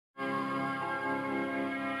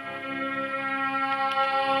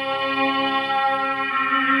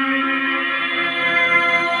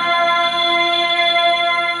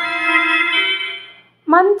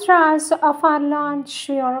mantras of our Lord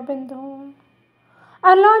Sri Aurobindo.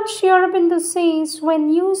 Our Lord Sri Aurobindo says, when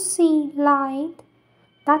you see light,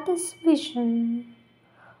 that is vision.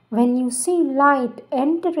 When you see light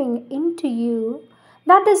entering into you,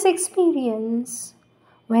 that is experience.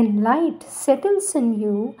 When light settles in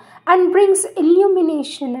you and brings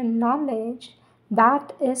illumination and knowledge,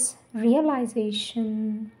 that is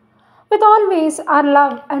realization. With always our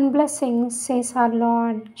love and blessings, says our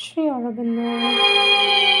Lord Sri Aurobindo.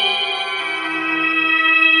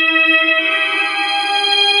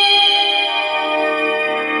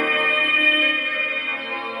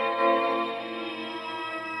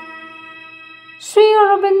 Sri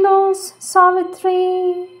Aurobindo's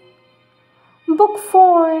Savitri, Book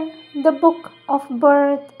 4, the Book of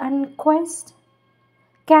Birth and Quest,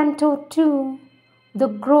 Canto 2, The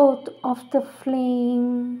Growth of the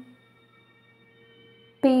Flame,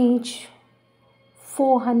 page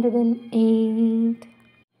 408.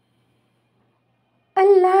 A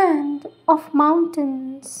land of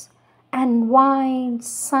mountains and wide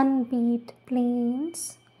sun-beat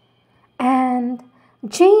plains, and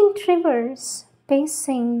giant rivers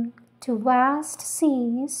pacing to vast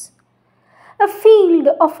seas, a field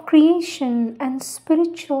of creation and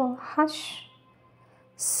spiritual hush,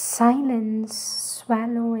 silence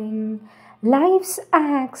swallowing life's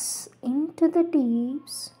axe into the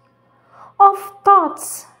deeps, of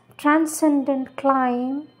thought's transcendent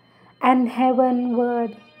climb and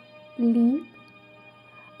heavenward leap,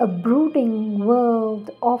 a brooding world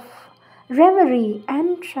of reverie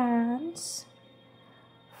and trance,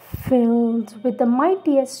 filled with the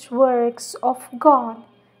mightiest works of God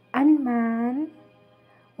and man,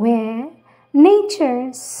 where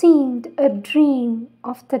nature seemed a dream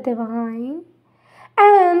of the divine,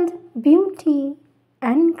 and beauty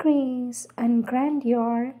and grace and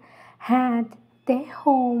grandeur had their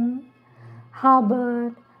home,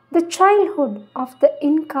 harbored the childhood of the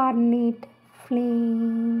incarnate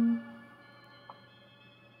flame.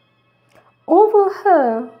 Over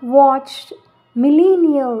her watched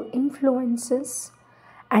millennial influences,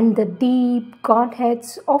 and the deep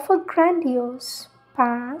Godheads of a grandiose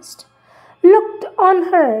past looked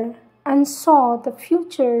on her and saw the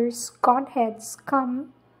future's Godheads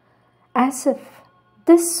come, as if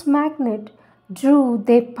this magnet drew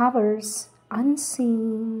their powers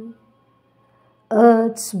unseen.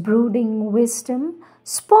 Earth's brooding wisdom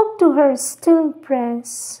spoke to her still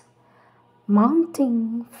breast,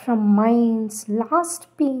 mounting from mind's last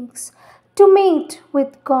peaks to mate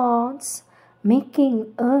with God's,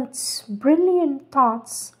 making earth's brilliant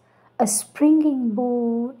thoughts a springing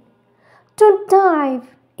board to dive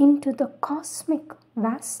into the cosmic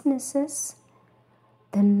vastnesses.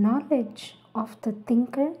 The knowledge of the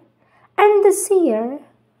thinker and the seer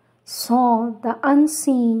saw the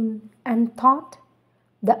unseen and thought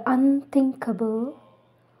the unthinkable,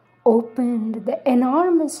 opened the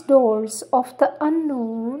enormous doors of the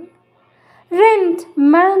unknown, rent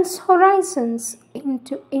man's horizons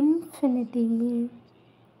into infinity.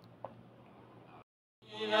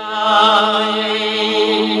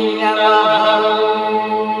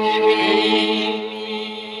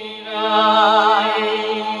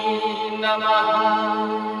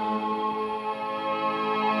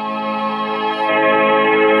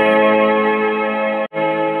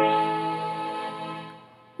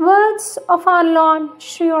 Words of our Lord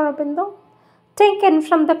Sri Aurobindo, taken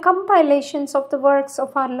from the compilations of the works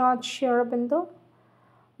of our Lord Sri Aurobindo,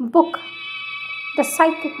 book The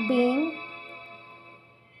Psychic Being,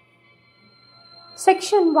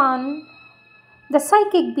 Section 1, The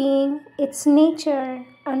Psychic Being, Its Nature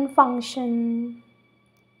and Function.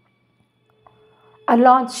 Our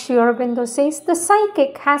Lord Sri Aurobindo says the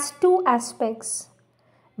psychic has two aspects.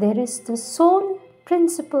 There is the soul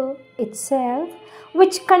principle itself,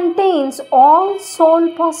 which contains all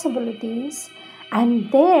soul possibilities,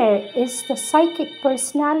 and there is the psychic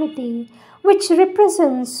personality, which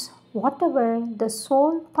represents whatever the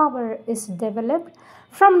soul power is developed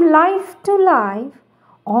from life to life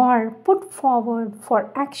or put forward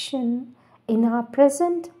for action in our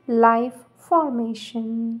present life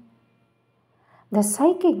formation. The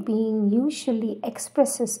psychic being usually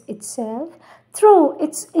expresses itself through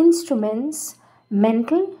its instruments,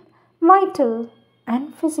 mental, vital,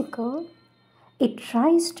 and physical. It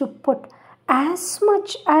tries to put as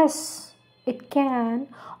much as it can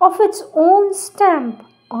of its own stamp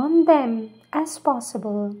on them as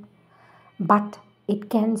possible, but it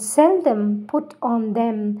can seldom put on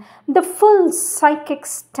them the full psychic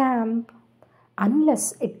stamp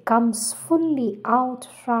unless it comes fully out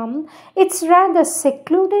from its rather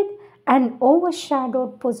secluded and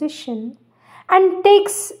overshadowed position and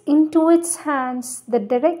takes into its hands the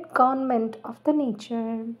direct government of the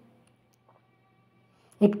nature.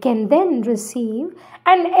 It can then receive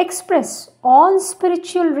and express all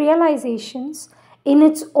spiritual realizations in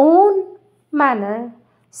its own manner,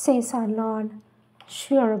 says our Lord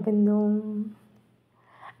Sri Aurobindo.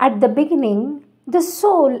 At the beginning, the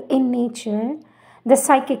soul in nature, the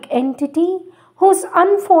psychic entity whose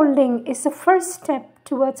unfolding is the first step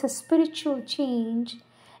towards a spiritual change,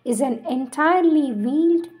 is an entirely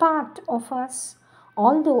veiled part of us,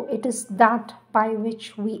 although it is that by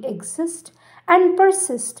which we exist and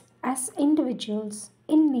persist as individuals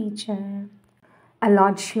in nature.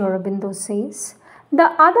 Lord Sri Aurobindo says, the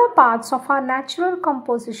other parts of our natural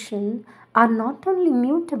composition are not only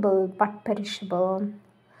mutable but perishable.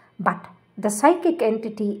 But the psychic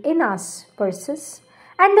entity in us persists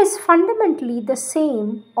and is fundamentally the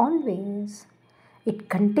same always. It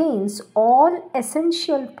contains all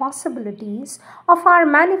essential possibilities of our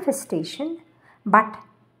manifestation, but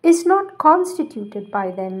is not constituted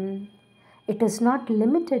by them. It is not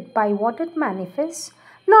limited by what it manifests,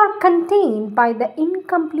 nor contained by the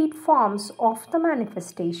incomplete forms of the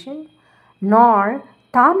manifestation, nor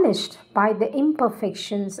tarnished by the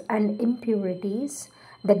imperfections and impurities,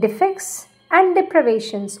 the defects and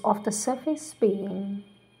deprivations of the surface being.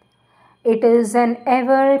 It is an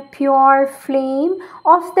ever pure flame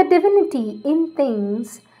of the divinity in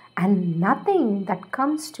things, and nothing that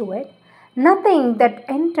comes to it, nothing that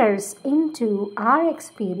enters into our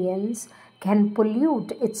experience can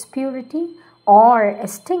pollute its purity or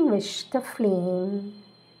extinguish the flame.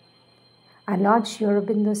 Our Lord Sri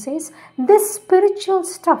Aurobindo says, this spiritual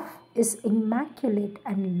stuff is immaculate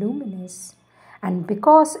and luminous. And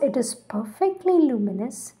because it is perfectly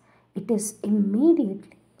luminous, it is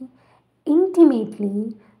immediately,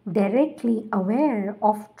 intimately, directly aware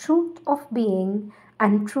of truth of being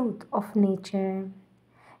and truth of nature.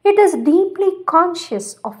 It is deeply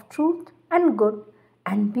conscious of truth and good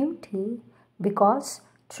and beauty, because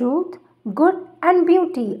truth, good and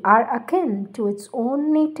beauty are akin to its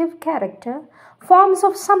own native character, forms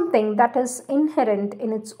of something that is inherent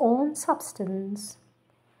in its own substance.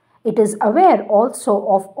 It is aware also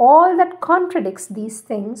of all that contradicts these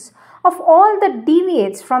things, of all that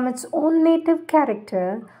deviates from its own native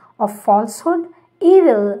character, of falsehood,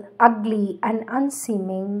 evil, ugly, and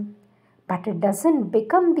unseeming. But it doesn't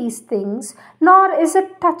become these things, nor is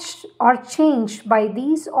it touched or changed by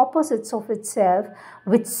these opposites of itself,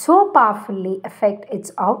 which so powerfully affect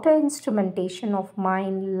its outer instrumentation of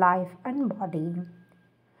mind, life, and body.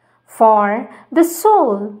 For the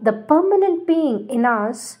soul, the permanent being in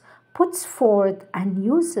us, puts forth and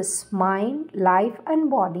uses mind, life, and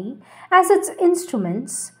body as its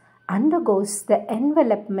instruments, undergoes the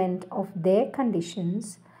envelopment of their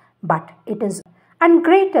conditions, but it is and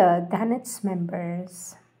greater than its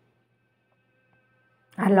members.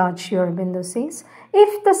 Our Lord Sri Aurobindo says,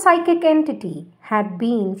 if the psychic entity had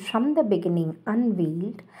been from the beginning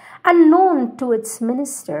unveiled and known to its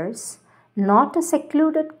ministers, not a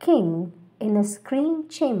secluded king in a screened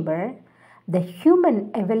chamber, the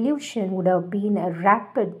human evolution would have been a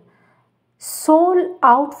rapid, soul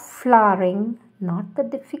outflowering, not the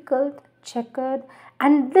difficult, checkered,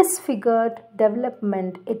 and disfigured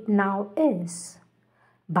development it now is.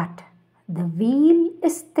 But the veil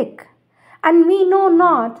is thick, and we know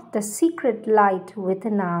not the secret light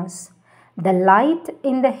within us, the light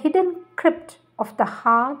in the hidden crypt of the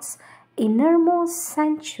heart's innermost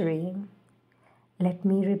sanctuary. Let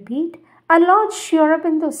me repeat. Our Lord Sri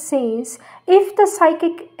Aurobindo says, if the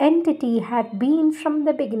psychic entity had been from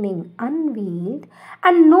the beginning unveiled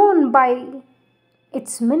and known by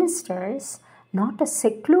its ministers, not a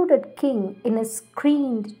secluded king in a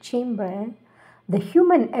screened chamber, the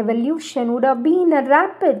human evolution would have been a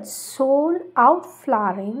rapid soul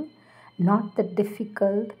outflowering, not the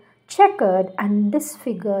difficult, checkered and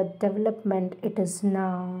disfigured development it is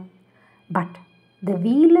now. But the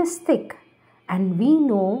veil is thick, and we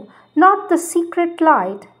know not the secret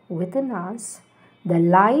light within us, the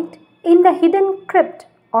light in the hidden crypt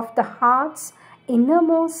of the heart's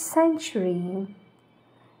innermost sanctuary.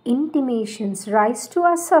 Intimations rise to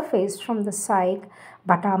our surface from the psyche,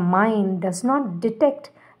 but our mind does not detect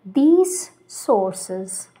these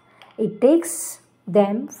sources. It takes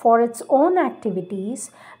them for its own activities,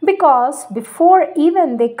 because before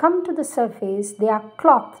even they come to the surface, they are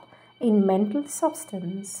clothed in mental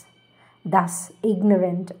substance. Thus,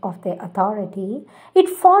 ignorant of their authority, it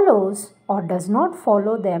follows or does not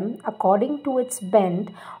follow them according to its bent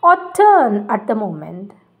or turn at the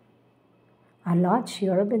moment. Our Lord Sri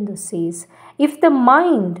Aurobindo says, if the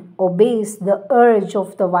mind obeys the urge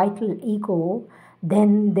of the vital ego,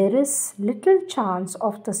 then there is little chance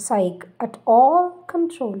of the psyche at all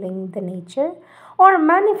controlling the nature or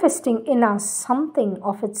manifesting in us something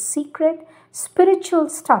of its secret spiritual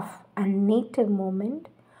stuff and native moment.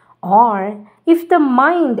 Or if the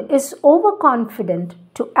mind is overconfident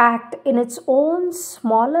to act in its own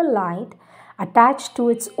smaller light, attached to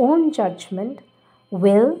its own judgment,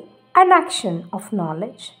 will, and action of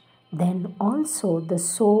knowledge, then also the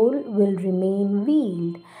soul will remain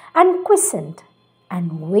veiled and quiescent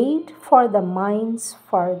and wait for the mind's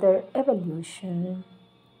further evolution.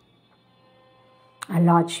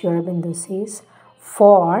 Lord Sri Aurobindo says,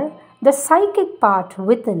 for the psychic part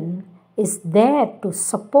within is there to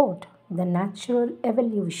support the natural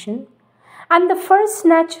evolution, and the first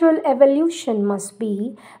natural evolution must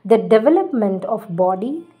be the development of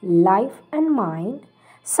body, life and mind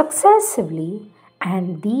successively,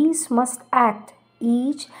 and these must act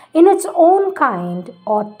each in its own kind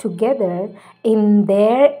or together in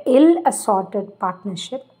their ill-assorted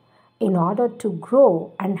partnership in order to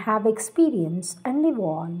grow and have experience and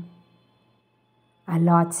evolve. Our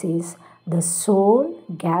Lord says, the soul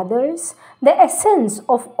gathers the essence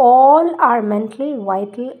of all our mental,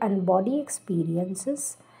 vital and body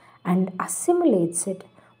experiences and assimilates it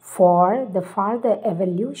for the further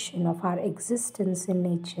evolution of our existence in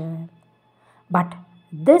nature. But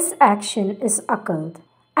this action is occult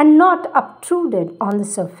and not obtruded on the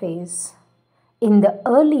surface. In the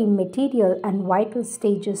early material and vital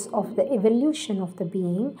stages of the evolution of the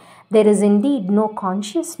being, there is indeed no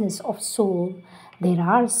consciousness of soul. There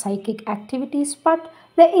are psychic activities, but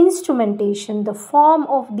the instrumentation, the form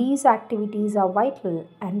of these activities are vital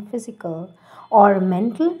and physical or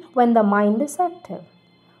mental when the mind is active.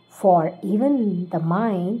 For even the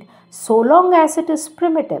mind, so long as it is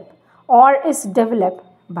primitive or is developed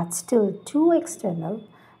but still too external,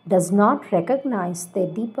 does not recognize their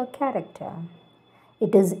deeper character.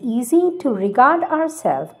 It is easy to regard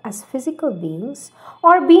ourselves as physical beings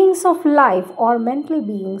or beings of life or mental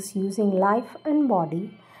beings using life and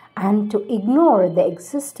body and to ignore the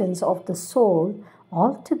existence of the soul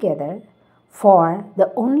altogether, for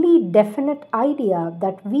the only definite idea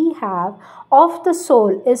that we have of the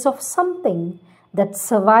soul is of something that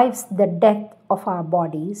survives the death of our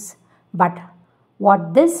bodies. But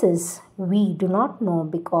what this is, we do not know,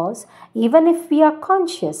 because even if we are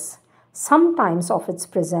conscious sometimes of its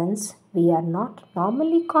presence, we are not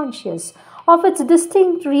normally conscious of its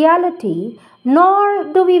distinct reality,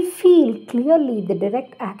 nor do we feel clearly the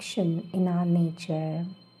direct action in our nature.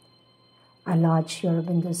 Our Lord Sri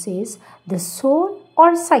Aurobindo says, the soul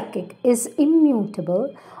or psychic is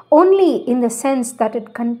immutable only in the sense that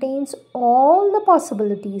it contains all the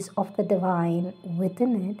possibilities of the divine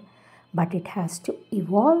within it, but it has to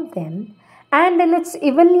evolve them, and in its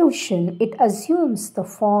evolution it assumes the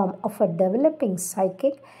form of a developing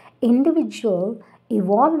psychic individual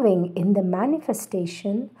evolving in the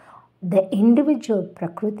manifestation, the individual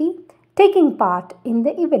Prakriti taking part in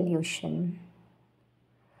the evolution.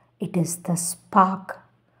 It is the spark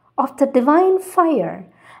of the divine fire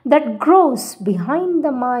that grows behind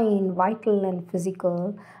the mind, vital and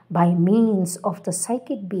physical, by means of the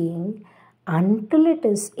psychic being, until it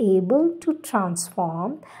is able to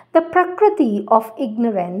transform the Prakriti of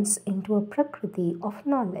ignorance into a Prakriti of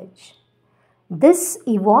knowledge. This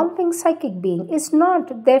evolving psychic being is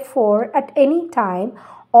not, therefore, at any time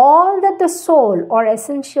all that the soul or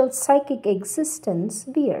essential psychic existence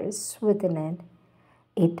bears within it.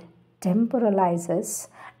 It temporalizes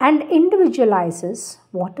and individualizes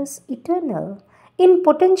what is eternal in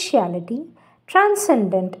potentiality,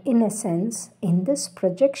 transcendent in essence, in this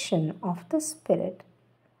projection of the spirit.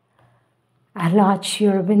 Lord Sri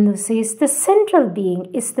Aurobindo says, the central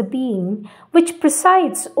being is the being which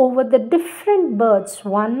presides over the different births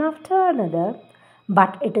one after another,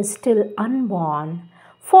 but it is still unborn,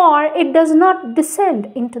 for it does not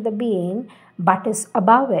descend into the being, but is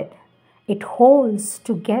above it. It holds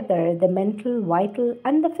together the mental, vital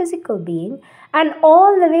and the physical being and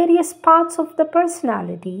all the various parts of the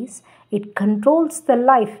personalities. It controls the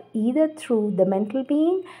life either through the mental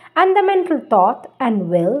being and the mental thought and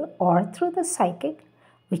will, or through the psychic,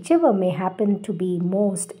 whichever may happen to be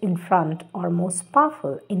most in front or most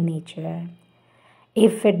powerful in nature.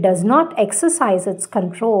 If it does not exercise its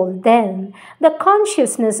control, then the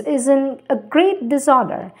consciousness is in a great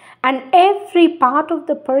disorder and every part of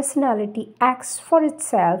the personality acts for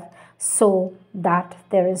itself, so that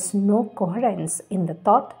there is no coherence in the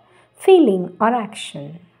thought, feeling or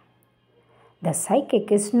action. The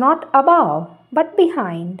psychic is not above but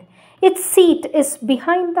behind. Its seat is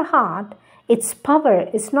behind the heart. Its power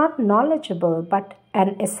is not knowledgeable but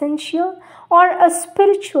an essential or a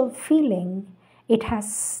spiritual feeling. It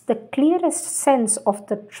has the clearest sense of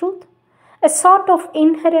the truth, a sort of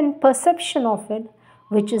inherent perception of it,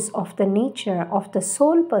 which is of the nature of the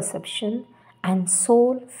soul perception and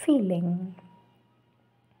soul feeling.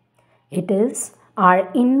 It is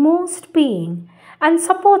our inmost being and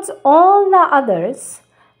supports all the others,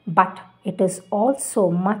 but it is also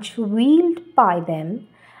much wielded by them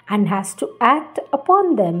and has to act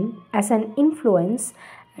upon them as an influence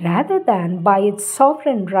rather than by its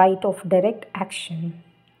sovereign right of direct action.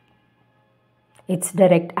 Its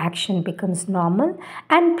direct action becomes normal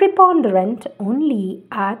and preponderant only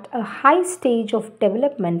at a high stage of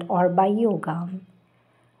development or by yoga.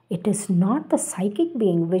 It is not the psychic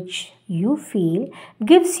being which you feel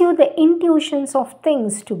gives you the intuitions of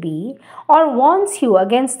things to be or warns you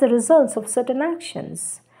against the results of certain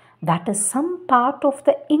actions. That is some part of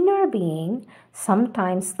the inner being,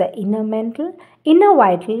 sometimes the inner mental, inner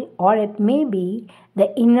vital, or it may be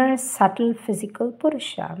the inner subtle physical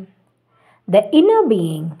Purusha. The inner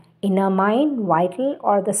being, inner mind, vital,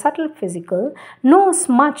 or the subtle physical, knows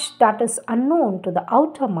much that is unknown to the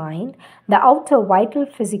outer mind, the outer vital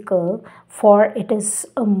physical, for it is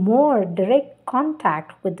a more direct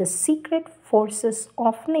contact with the secret forces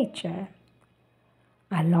of nature.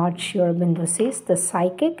 Our Lord Sri Aurobindo says the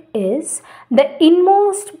psychic is the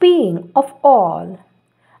inmost being of all,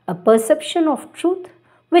 a perception of truth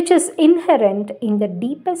which is inherent in the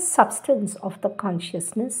deepest substance of the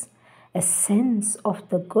consciousness, a sense of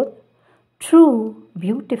the good, true,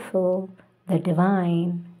 beautiful, the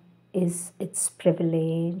divine is its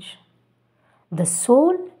privilege. The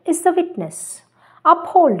soul is the witness,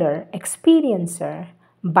 upholder, experiencer,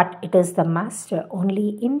 but it is the master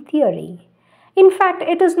only in theory. In fact,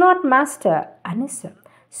 it is not master anism,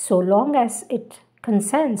 so long as it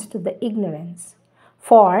consents to the ignorance.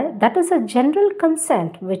 For that is a general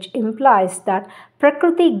consent which implies that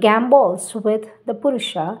Prakriti gambols with the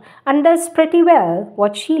Purusha and does pretty well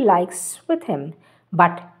what she likes with him.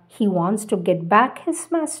 But he wants to get back his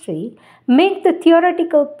mastery, make the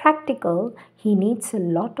theoretical practical. He needs a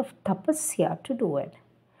lot of tapasya to do it.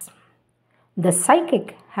 The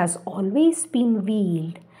psychic has always been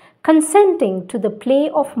wheeled, consenting to the play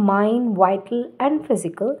of mind, vital and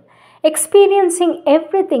physical, experiencing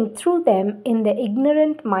everything through them in the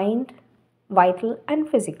ignorant mind, vital and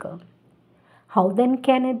physical. How then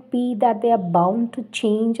can it be that they are bound to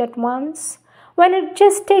change at once, when it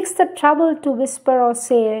just takes the trouble to whisper or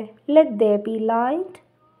say, "Let there be light"?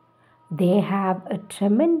 They have a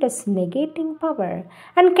tremendous negating power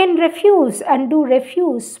and can refuse and do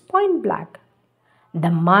refuse point blank. The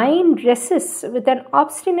mind resists with an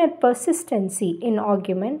obstinate persistency in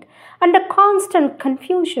argument and a constant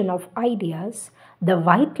confusion of ideas, the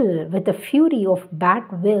vital with the fury of bad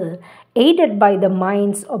will, aided by the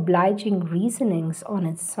mind's obliging reasonings on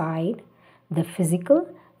its side. The physical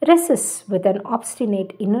resists with an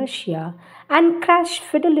obstinate inertia and crash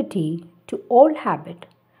fidelity to old habit.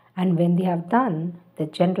 And when they have done, the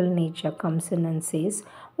general nature comes in and says,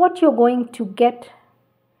 "What you're going to get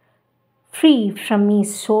free from me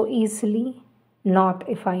so easily? Not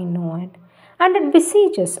if I know it." And it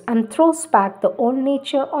besieges and throws back the old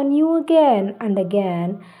nature on you again and again,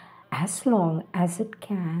 as long as it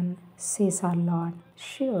can, says our Lord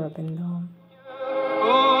Sri Aurobindo.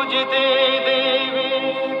 Pujite Devi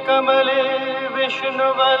Kamale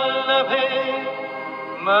Vishnuvallabhe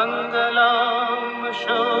Mangalam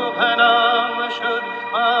Shobhanam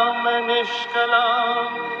Shuddham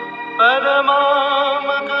Nishkalam Paramam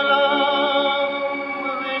Kalam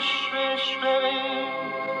Vishveshwari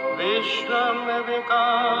Vishram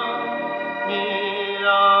Vikam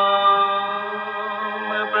Miram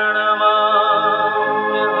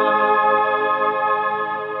Pranamamyaham.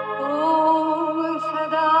 Om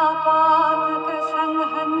Sada Pataka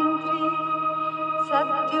Sanghantri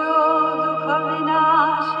Satyo Dukha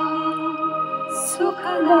Vinashini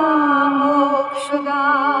Sukhada Mokshada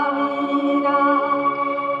Mira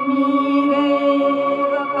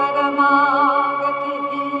Mireva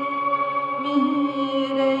Paramagatihi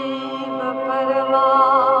Mireva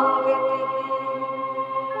Paramagatihi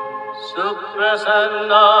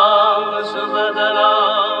Suprasannam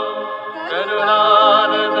Subhadaram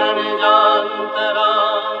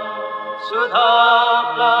Karunanadanijantaram Sudha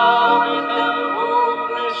Plavitam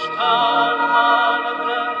Bhupristham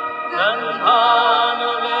Manadra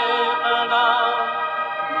Gandhanulepanam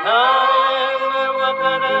Dhyayena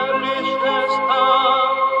Vakaram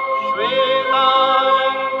Nishthastaam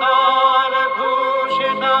Shvetalankara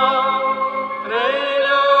Bhushitam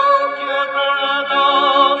Trailokya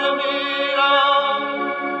Pranadam Viram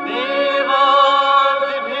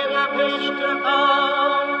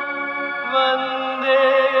Devadibhirabhishtatam Vande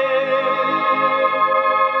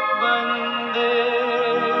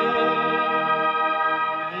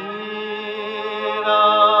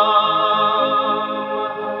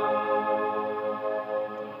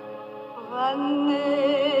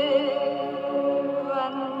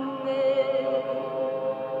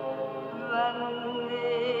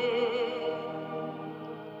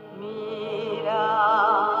me